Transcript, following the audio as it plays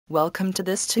Welcome to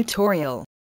this tutorial.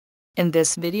 In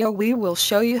this video we will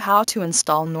show you how to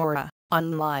install Nora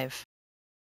on Live.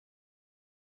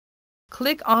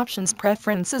 Click Options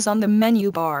Preferences on the menu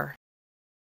bar.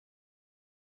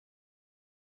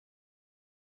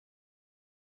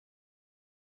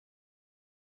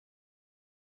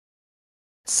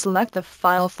 Select the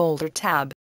File Folder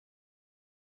tab.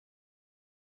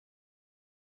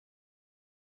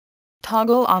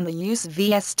 Toggle on the Use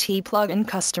VST Plug-in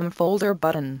Custom Folder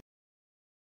button.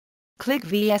 Click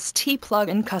VST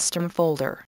Plug-in Custom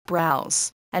Folder,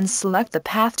 browse, and select the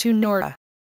path to Nora.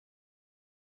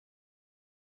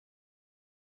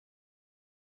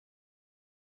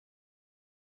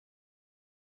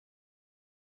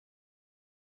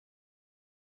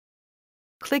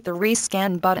 Click the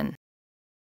Rescan button.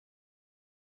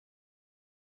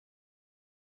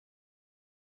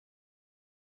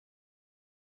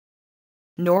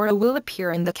 Nora will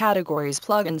appear in the Categories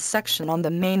Plugins section on the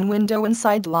main window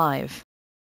inside Live.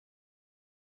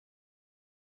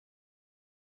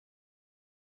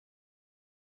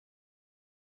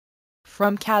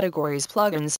 From Categories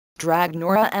Plugins, drag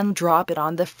Nora and drop it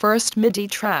on the first MIDI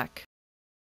track.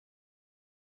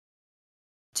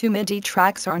 2 MIDI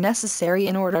tracks are necessary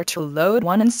in order to load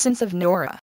one instance of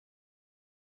Nora.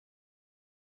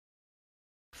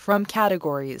 From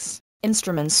Categories,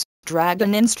 Instruments, drag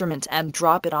an instrument and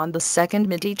drop it on the second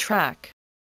MIDI track.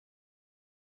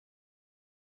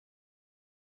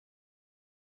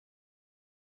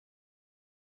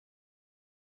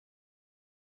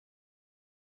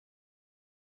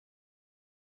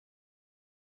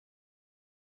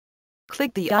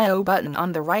 Click the I/O button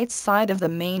on the right side of the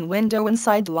main window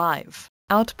inside Live.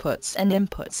 Outputs and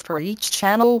inputs for each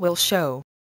channel will show.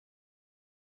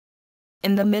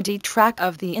 In the MIDI track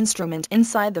of the instrument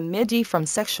inside the MIDI from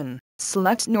section,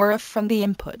 select Nora from the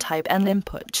input type and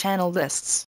input channel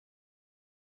lists.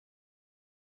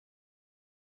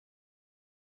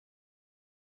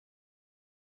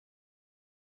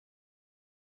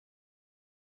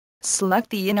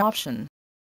 Select the In option.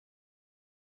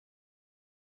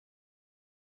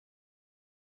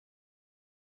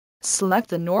 Select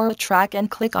the Nora track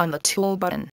and click on the Tool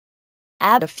button.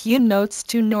 Add a few notes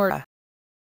to Nora.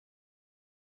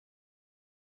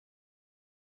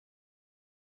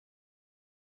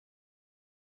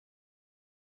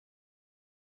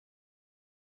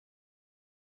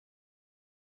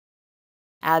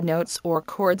 Add notes or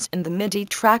chords in the MIDI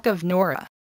track of Nora.